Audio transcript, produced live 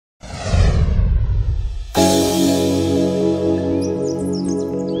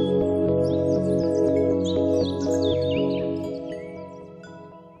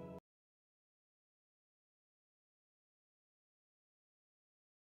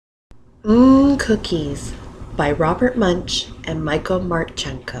Cookies by Robert Munsch and Michael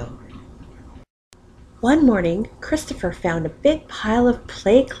Marchenko. One morning, Christopher found a big pile of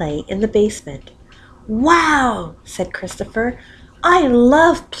play clay in the basement. "Wow!" said Christopher. "I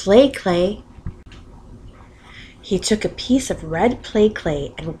love play clay." He took a piece of red play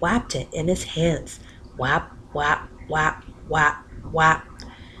clay and whapped it in his hands. Whap, whap, whap, whap, whap.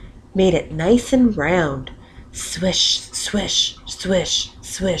 Made it nice and round. Swish, swish, swish,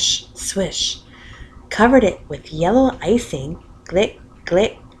 swish, swish. Covered it with yellow icing, glick,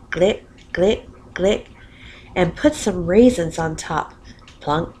 glick, glick, glick, glick, and put some raisins on top.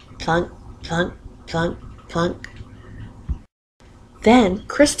 Plunk, plunk, plunk, plunk, plunk. Then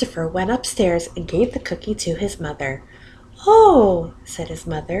Christopher went upstairs and gave the cookie to his mother. "Oh," said his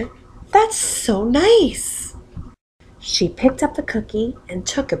mother, "that's so nice." She picked up the cookie and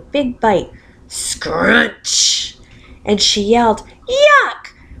took a big bite. Scrunch! And she yelled,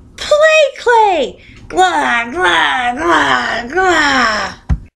 "Yuck! Play clay! Glah, glah, glah, glah!"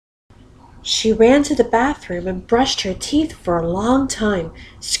 She ran to the bathroom and brushed her teeth for a long time.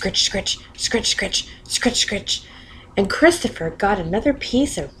 Scritch, scritch, scritch, scritch, scritch, scritch. And Christopher got another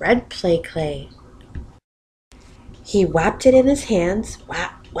piece of red play clay. He whapped it in his hands.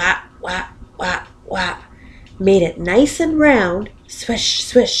 Whap, whap, whap, whap, whap. Made it nice and round. Swish,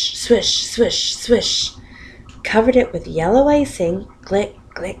 swish, swish, swish, swish. Covered it with yellow icing. Glick,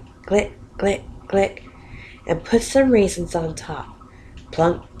 glick, glick, glick, glick. And put some raisins on top.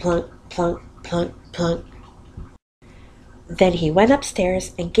 Plunk, plunk, plunk, plunk, plunk. Then he went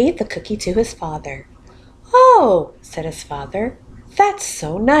upstairs and gave the cookie to his father. "Oh," said his father, "that's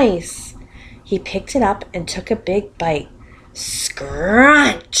so nice." He picked it up and took a big bite.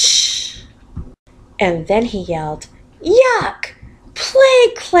 Scrunch! And then he yelled, "Yuck!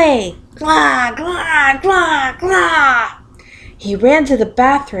 Play clay! Glah, glah, glah, glah!" He ran to the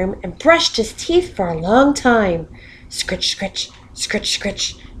bathroom and brushed his teeth for a long time. Scritch, scritch, scritch,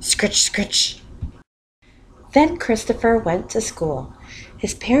 scritch, scritch, scritch. Then Christopher went to school.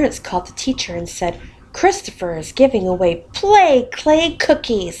 His parents called the teacher and said, "Christopher is giving away play clay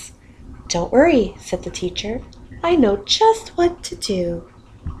cookies." "Don't worry," said the teacher. "I know just what to do."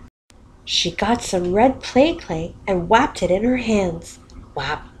 She got some red play clay and whapped it in her hands.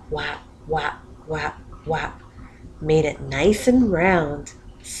 Whap, whap, whap, whap, whap. Made it nice and round.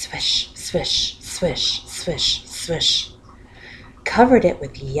 Swish, swish, swish, swish, swish. Covered it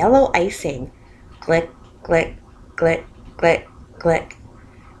with yellow icing. Glick, glick, glick, glick, glick.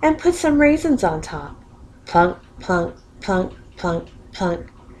 And put some raisins on top. Plunk, plunk, plunk, plunk, plunk.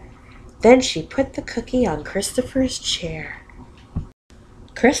 Then she put the cookie on Christopher's chair.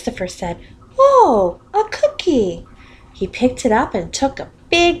 Christopher said, "Oh, a cookie!" He picked it up and took a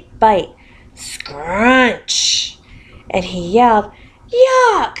big bite. Scrunch! And he yelled,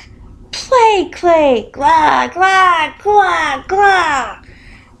 "Yuck! Play clay! Glah, glah, glah, glah!"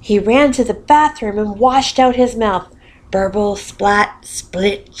 He ran to the bathroom and washed out his mouth. Burble, splat,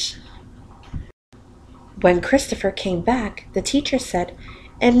 splitch. When Christopher came back, the teacher said,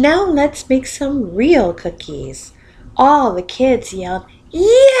 "And now let's make some real cookies." All the kids yelled,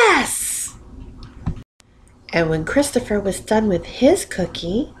 "Yes!" And when Christopher was done with his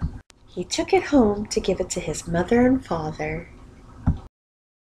cookie, he took it home to give it to his mother and father.